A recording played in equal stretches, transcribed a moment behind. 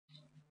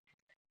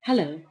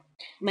Hello,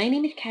 my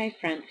name is Karrie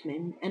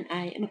Fransman and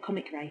I am a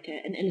comic writer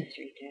and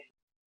illustrator.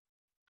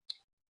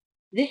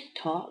 This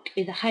talk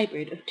is a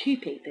hybrid of two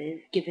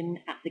papers given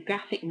at the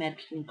Graphic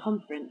Medicine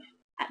Conference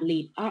at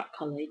Leeds Art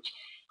College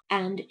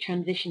and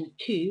Transitions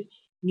 2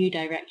 New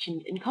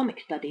Directions in Comic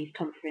Studies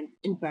Conference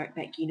in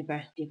Birkbeck,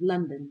 University of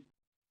London.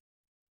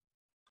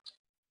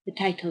 The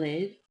title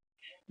is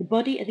The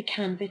Body as a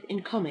Canvas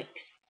in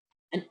Comics.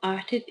 An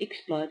artist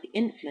explores the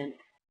influence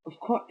of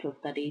corporal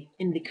studies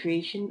in the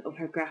creation of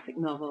her graphic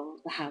novel,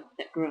 The House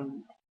That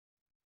Groaned.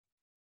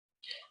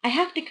 I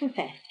have to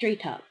confess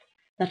straight up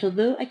that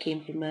although I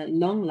came from a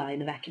long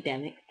line of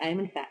academics, I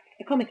am in fact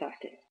a comic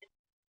artist.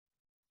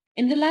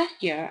 In the last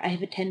year I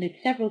have attended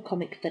several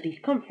comic studies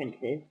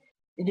conferences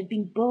and have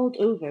been bowled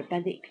over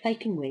by the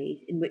exciting ways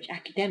in which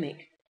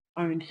academics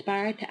are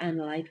inspired to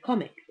analyse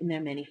comics in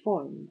their many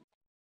forms.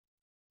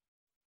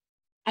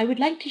 I would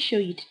like to show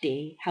you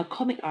today how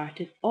comic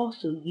artists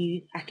also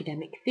use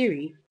academic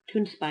theory to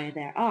inspire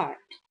their art,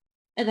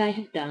 as I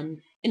have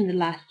done in the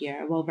last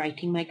year while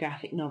writing my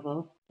graphic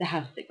novel, The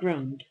House That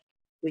Groaned,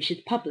 which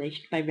is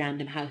published by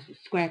Random House's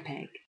Square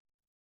Peg.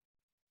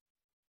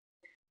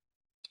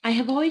 I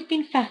have always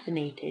been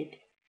fascinated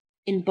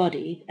in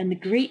bodies and the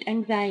great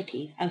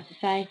anxieties our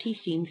society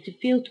seems to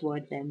feel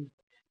towards them,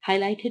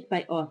 highlighted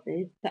by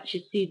authors such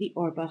as Susie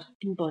Orbach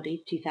in Bodies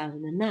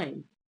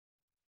 2009.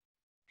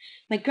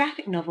 My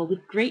graphic novel was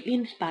greatly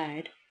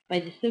inspired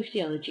by the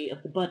sociology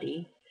of the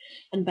body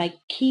and by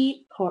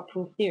key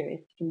corporal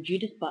theorists from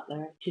Judith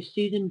Butler to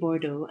Susan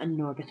Bordeaux and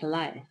Norbert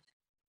Elias.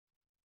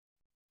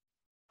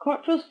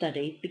 Corporal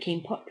studies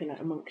became popular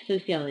amongst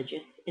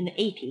sociologists in the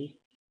 80s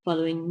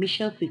following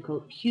Michel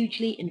Foucault's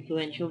hugely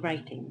influential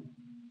writings.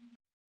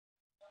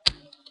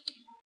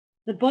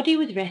 The body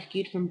was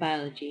rescued from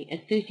biology as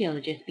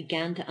sociologists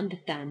began to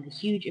understand the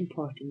huge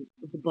importance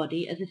of the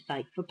body as a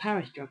site for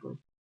power struggle.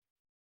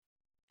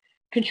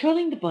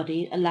 Controlling the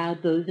body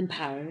allowed those in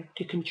power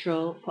to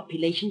control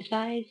population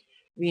size,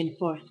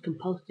 reinforce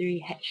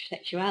compulsory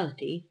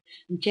heterosexuality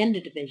and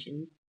gender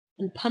divisions,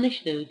 and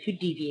punish those who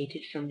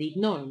deviated from these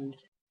norms.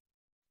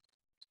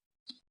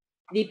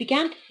 They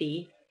began to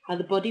see how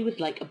the body was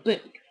like a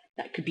book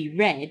that could be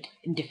read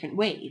in different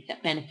ways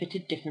that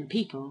benefited different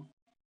people.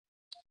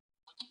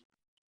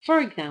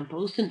 For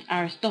example, since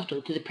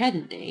Aristotle to the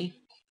present day,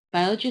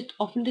 biologists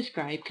often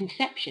describe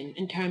conception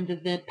in terms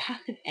of the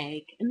passive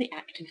egg and the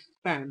active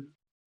sperm.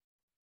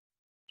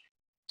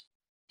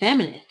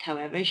 Feminists,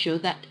 however, show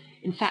that,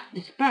 in fact,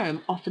 the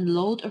sperm often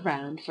lolled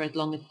around for as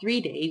long as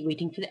 3 days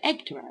waiting for the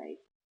egg to rise,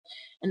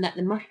 and that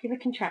the muscular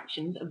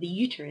contractions of the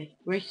uterus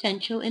were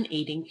essential in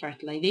aiding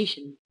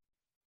fertilization.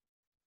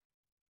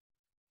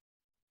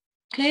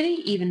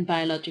 Clearly, even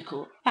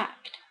biological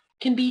fact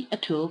can be a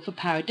tool for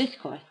power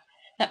discourse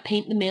that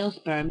paint the male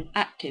sperm as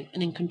active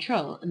and in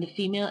control and the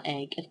female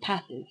egg as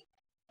passive,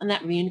 and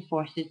that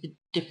reinforces the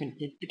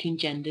differences between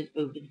genders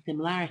over the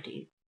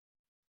similarities.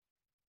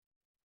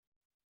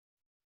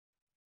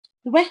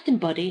 The Western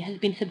body has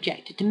been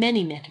subjected to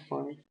many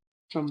metaphors,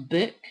 from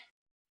book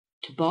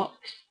to box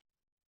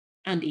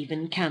and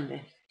even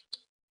canvas.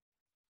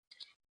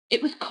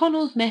 It was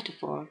Connell's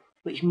metaphor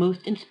which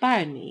most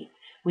inspired me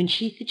when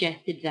she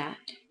suggested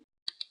that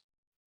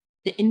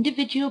the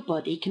individual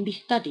body can be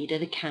studied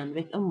as a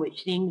canvas on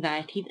which the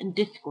anxieties and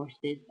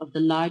discourses of the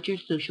larger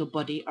social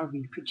body are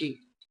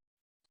reproduced.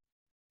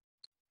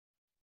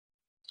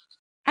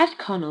 As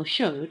Connell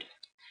showed,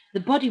 the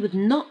body was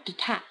not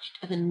detached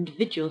as an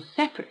individual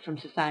separate from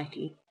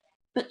society,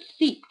 but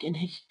steeped in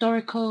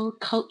historical,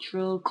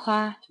 cultural,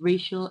 class,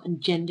 racial,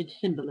 and gendered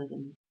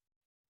symbolism.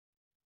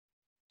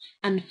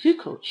 And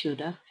Foucault showed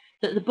us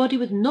that the body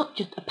was not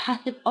just a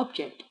passive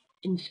object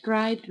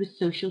inscribed with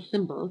social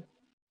symbols,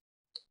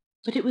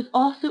 but it was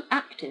also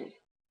active,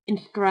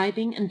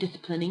 inscribing and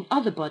disciplining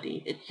other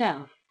bodies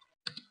itself.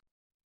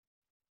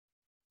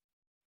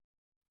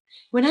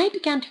 When I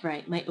began to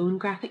write my own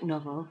graphic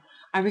novel,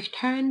 I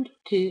returned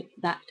to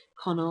that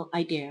Connell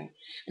idea,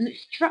 and it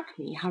struck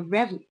me how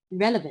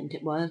relevant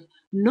it was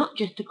not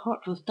just to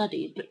corporal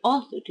studies, but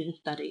also to the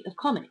study of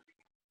comics.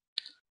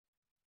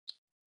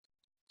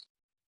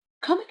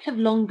 Comics have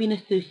long been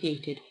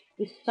associated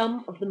with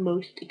some of the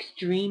most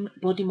extreme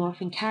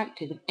body-morphing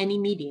characters of any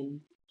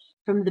medium,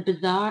 from the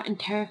bizarre and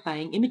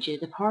terrifying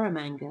images of horror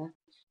manga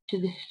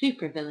to the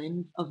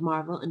supervillains of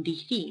Marvel and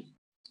DC.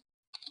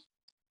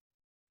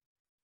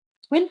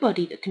 When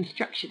bodies are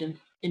constructed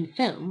in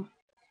film,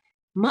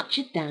 much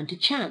is down to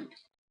chance.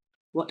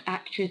 What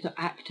actress or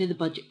actor the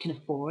budget can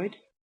afford,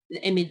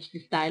 the image the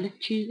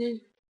stylist chooses,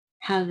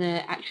 how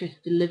the actress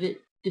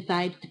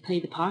decides to play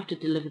the part or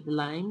deliver the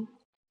line.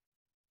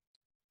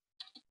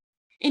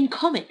 In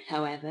comics,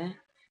 however,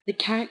 the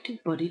characters'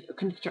 bodies are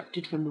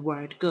constructed from the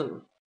word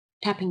go,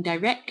 tapping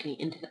directly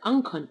into the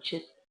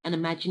unconscious and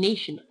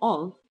imagination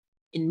of,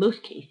 in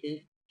most cases,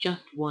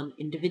 just one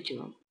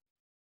individual.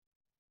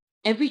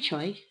 Every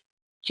choice,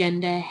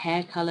 gender,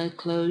 hair color,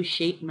 clothes,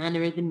 shape,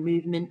 mannerism,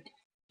 movement,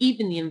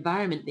 even the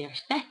environment they are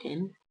set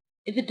in,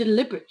 is a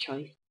deliberate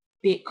choice,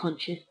 be it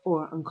conscious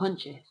or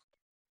unconscious.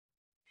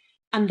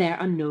 and there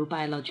are no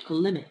biological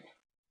limits.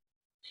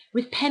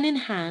 With pen in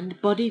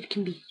hand, bodies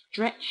can be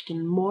stretched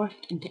and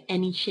morphed into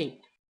any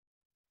shape.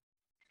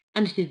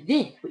 And it is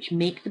this which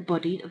makes the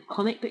bodies of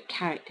comic book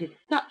characters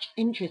such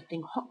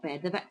interesting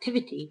hotbeds of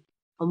activity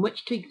on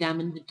which to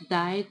examine the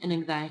desires and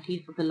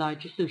anxieties of the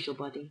larger social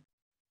body.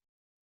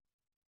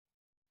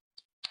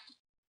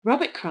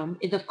 Robert Crumb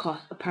is of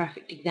course a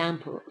perfect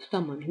example of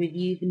someone who has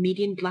used the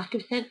medium's lack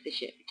of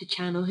censorship to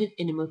channel his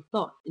innermost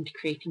thoughts into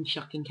creating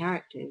shocking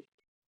characters.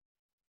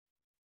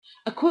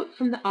 A quote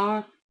from the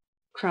R.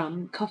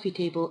 Crumb Coffee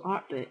Table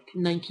Art Book,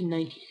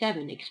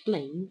 1997,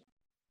 explains,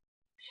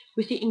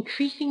 "With the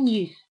increasing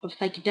use of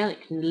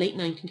psychedelics in the late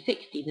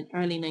 1960s and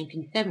early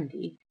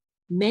 1970s,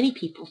 many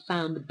people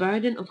found the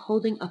burden of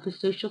holding up a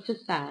social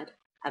facade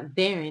at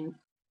variance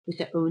with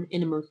their own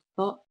innermost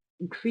thoughts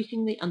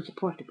increasingly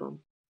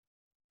unsupportable."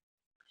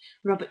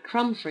 Robert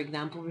Crumb, for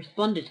example,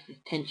 responded to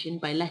this tension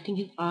by letting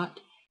his art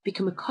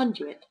become a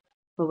conduit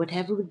for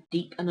whatever was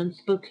deep and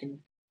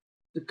unspoken,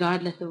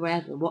 regardless of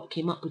whether what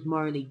came up was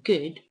morally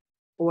good,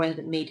 or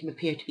whether it made him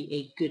appear to be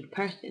a good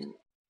person.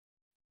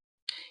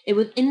 It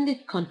was in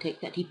this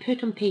context that he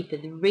put on paper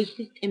the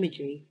racist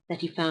imagery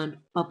that he found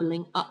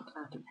bubbling up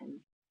out of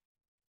him.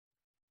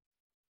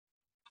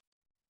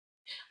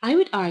 I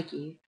would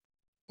argue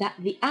that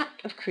the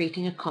act of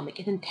creating a comic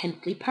is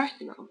intensely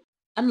personal,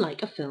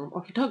 unlike a film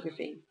or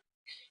photography,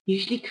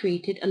 usually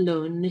created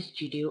alone in a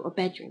studio or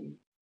bedroom.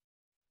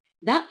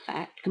 That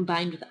fact,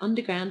 combined with the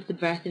underground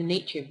subversive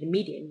nature of the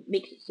medium,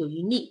 makes it so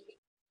unique.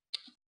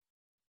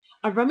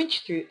 A rummage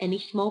through any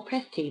small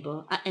press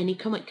table at any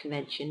comic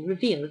convention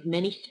reveals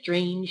many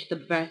strange,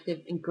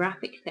 subversive, and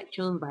graphic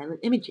sexual and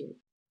violent images,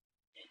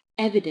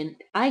 evident,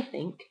 I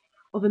think,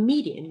 of a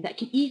medium that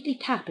can easily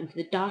tap into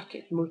the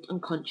darkest, most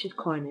unconscious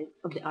corners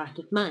of the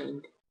artist's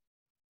mind.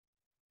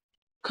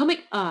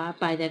 Comics are,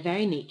 by their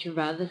very nature,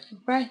 rather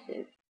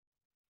subversive.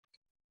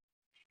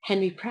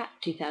 Henry Pratt,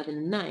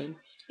 2009,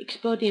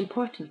 explored the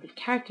importance of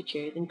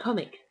caricatures in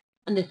comics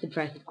and their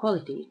subversive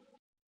qualities.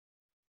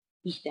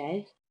 He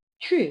says,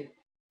 "True,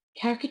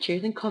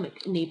 caricatures in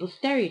comics enable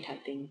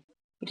stereotyping,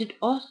 but it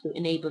also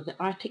enables the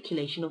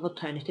articulation of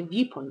alternative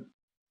viewpoints,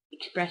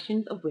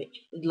 expressions of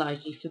which is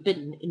largely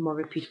forbidden in more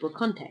reputable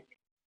contexts.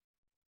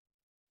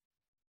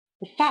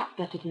 The fact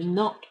that it is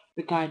not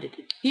regarded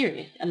as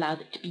serious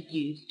allows it to be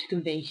used to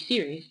convey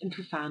serious and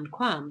profound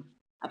qualms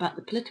about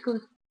the political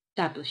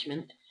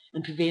establishment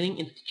and prevailing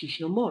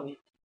institutional mores.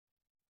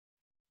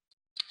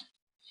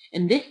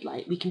 In this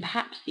light, we can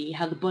perhaps see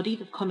how the bodies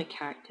of comic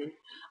characters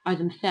are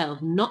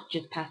themselves not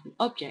just passive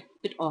objects,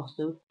 but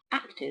also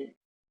active,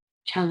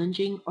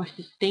 challenging or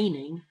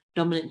sustaining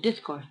dominant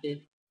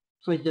discourses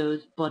for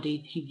those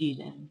bodies who view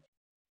them."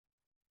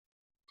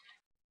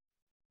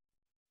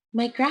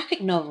 My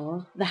graphic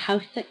novel, The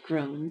House That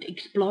Groaned,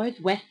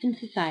 explores Western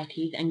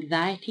society's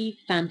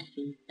anxieties,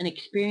 fantasies, and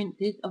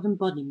experiences of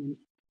embodiment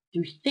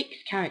through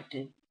 6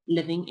 characters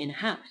living in a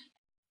house.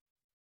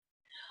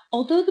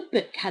 Although the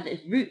book had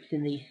its roots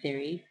in these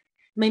theories,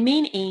 my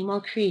main aim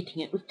while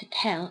creating it was to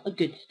tell a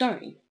good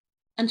story,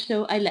 and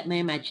so I let my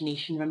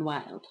imagination run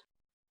wild.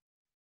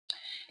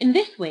 In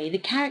this way, the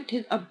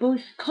characters are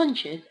both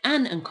conscious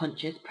and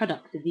unconscious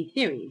products of these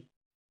theories.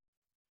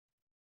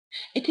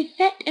 It is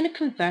set in a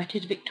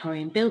converted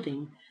Victorian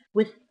building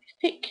with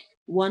 6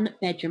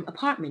 one-bedroom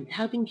apartments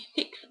housing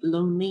 6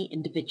 lonely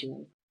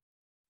individuals.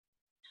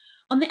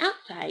 On the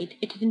outside,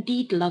 it is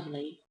indeed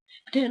lovely,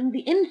 but on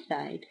the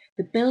inside,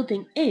 the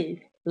building is,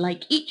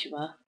 like each of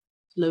us,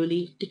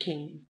 slowly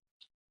decaying.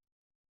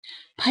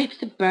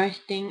 Pipes are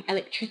bursting,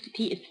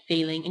 electricity is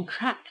failing, and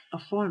cracks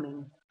are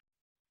forming.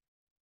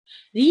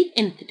 These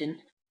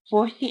incidents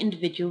force the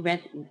individual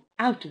residents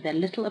out of their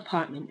little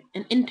apartment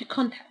and into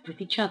contact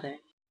with each other,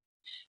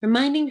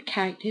 reminding the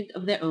characters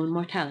of their own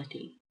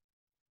mortality.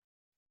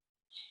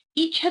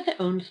 Each has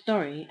their own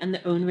story and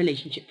their own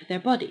relationship with their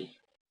body.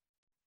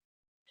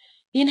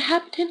 The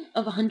inhabitants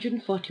of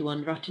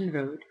 141 Rotten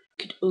Road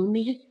could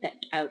only have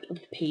stepped out of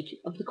the pages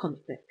of the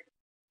comic book.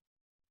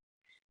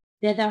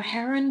 There's our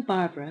heroine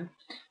Barbara,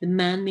 the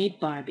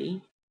man-made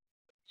Barbie,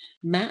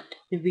 Matt,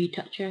 the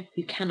retoucher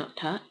who cannot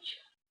touch,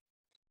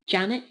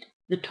 Janet,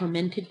 the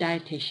tormented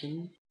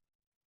dietitian,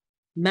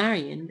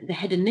 Marion, the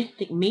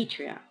hedonistic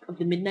matriarch of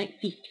the Midnight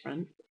Feast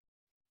front,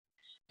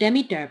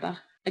 Demi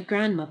Durbach, a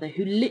grandmother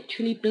who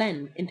literally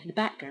blends into the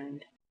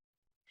background,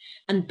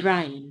 and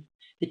Brian,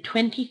 the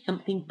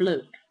 20-something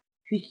bloke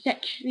who's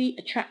sexually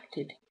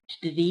attracted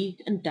to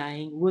diseased and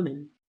dying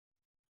women.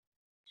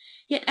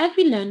 Yet as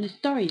we learn the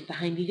stories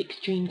behind these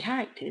extreme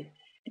characters,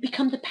 it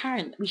becomes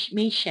apparent that we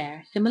may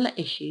share similar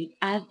issues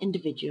as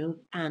individuals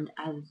and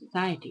as a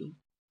society.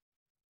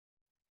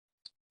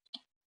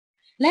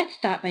 Let's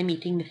start by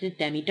meeting Mrs.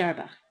 Demi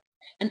Durbach,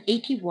 an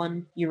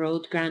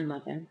 81-year-old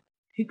grandmother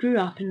who grew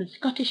up in the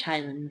Scottish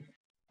Highlands,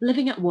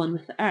 living at one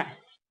with the earth.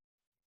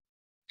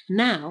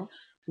 Now,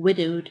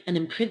 widowed and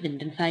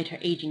imprisoned inside her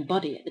aging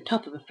body at the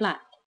top of a flat,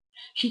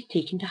 she's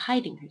taken to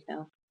hiding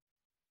herself,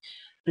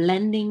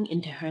 blending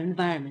into her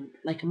environment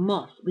like a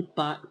moth with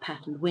bark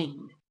patterned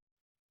wings.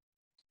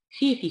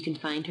 See if you can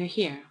find her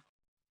here.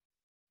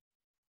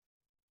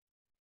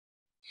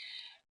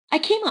 I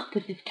came up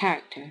with this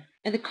character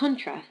as a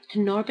contrast to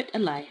Norbert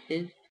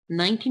Elias's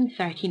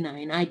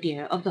 1939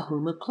 idea of the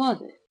Homo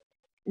clausus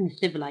in the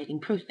civilizing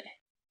process.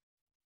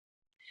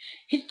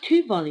 His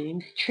 2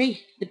 volumes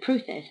trace the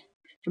process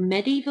from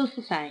medieval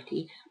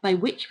society by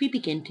which we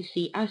begin to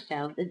see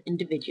ourselves as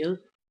individuals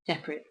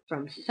separate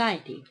from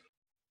society.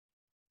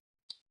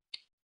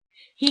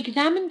 He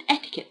examined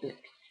etiquette books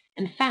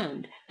and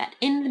found that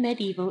in the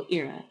medieval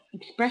era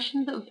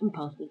expressions of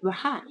impulses were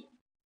high.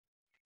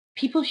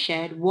 People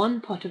shared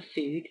one pot of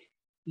food,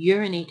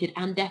 urinated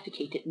and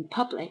defecated in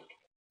public,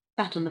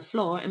 sat on the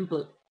floor and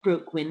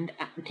broke wind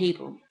at the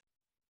table.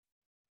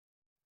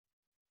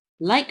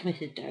 Like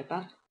Mrs.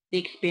 Durbach, they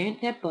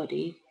experienced their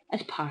bodies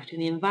as part of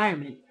the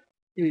environment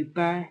through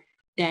birth,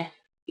 death,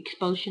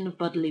 expulsion of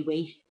bodily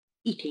waste,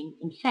 eating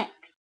and sex.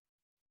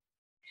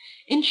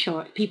 In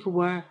short, people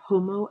were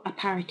homo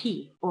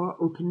appariti, or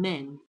open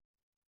men.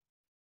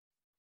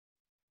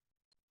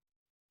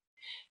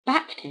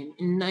 Bakhtin,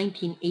 in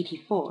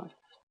 1984,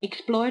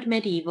 explored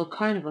medieval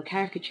carnival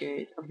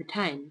caricatures of the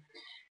time,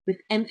 with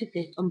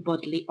emphasis on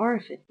bodily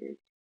orifices.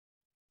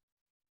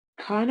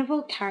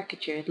 Carnival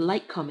caricatures,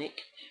 like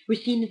comics, were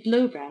seen as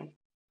lowbrow,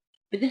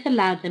 but this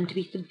allowed them to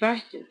be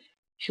subversive,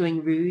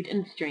 showing rude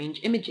and strange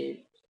images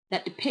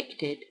that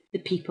depicted the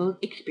people's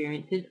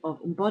experiences of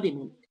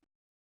embodiment.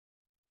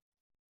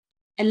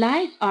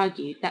 Elias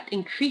argued that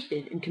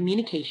increases in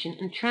communication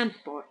and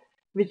transport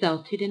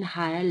resulted in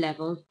higher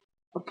levels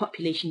of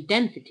population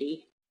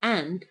density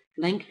and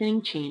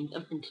lengthening chains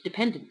of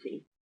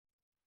interdependency.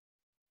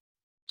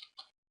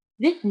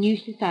 This new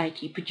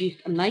society produced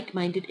a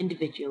like-minded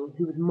individual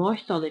who was more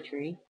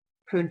solitary,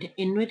 prone to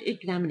inward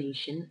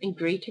examination and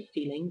greater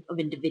feeling of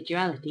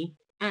individuality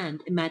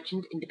and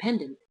imagined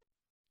independence.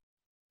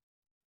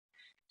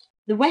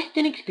 The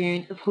Western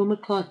experience of Homo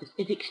clausus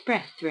is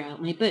expressed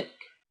throughout my book.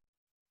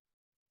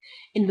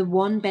 In the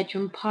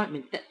 1-bedroom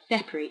apartments that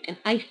separate and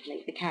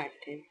isolate the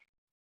characters,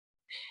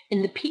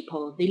 in the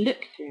peepholes they look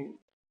through,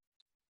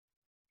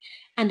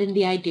 and in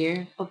the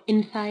idea of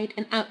inside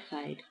and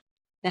outside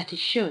that is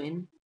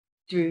shown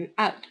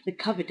throughout the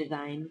cover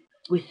design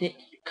with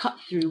its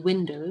cut-through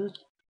windows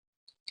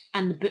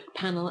and the book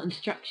panel and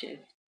structures.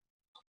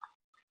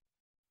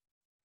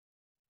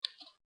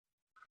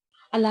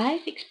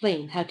 Elias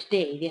explains how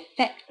today the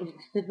effects of the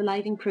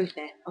civilizing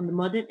process on the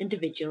modern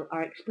individual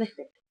are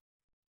explicit.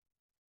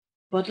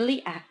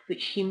 Bodily acts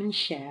which humans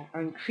share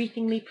are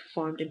increasingly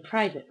performed in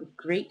private with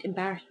great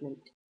embarrassment.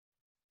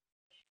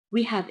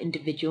 We have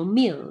individual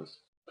meals,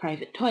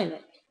 private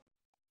toilets,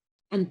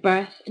 and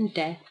birth and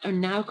death are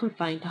now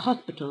confined to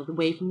hospitals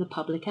away from the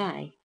public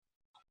eye.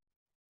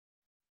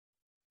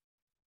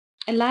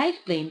 Elias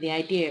blamed the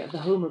idea of the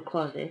Homo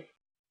clausus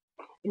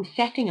in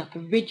setting up a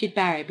rigid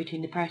barrier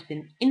between the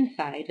person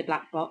inside the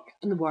black box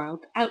and the world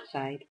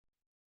outside.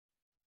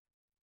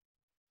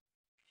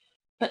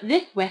 But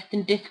this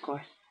Western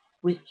discourse,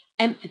 which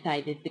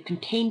emphasizes the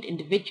contained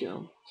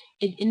individual,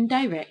 is in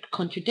direct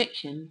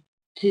contradiction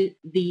to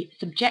the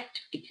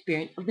subjective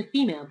experience of the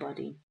female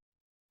body,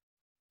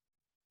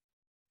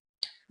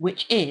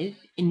 which is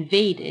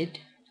invaded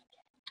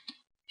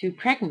through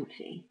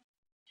pregnancy,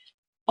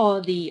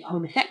 or the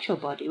homosexual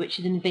body, which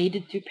is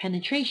invaded through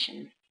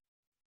penetration.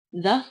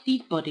 Thus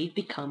these bodies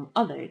become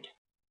othered.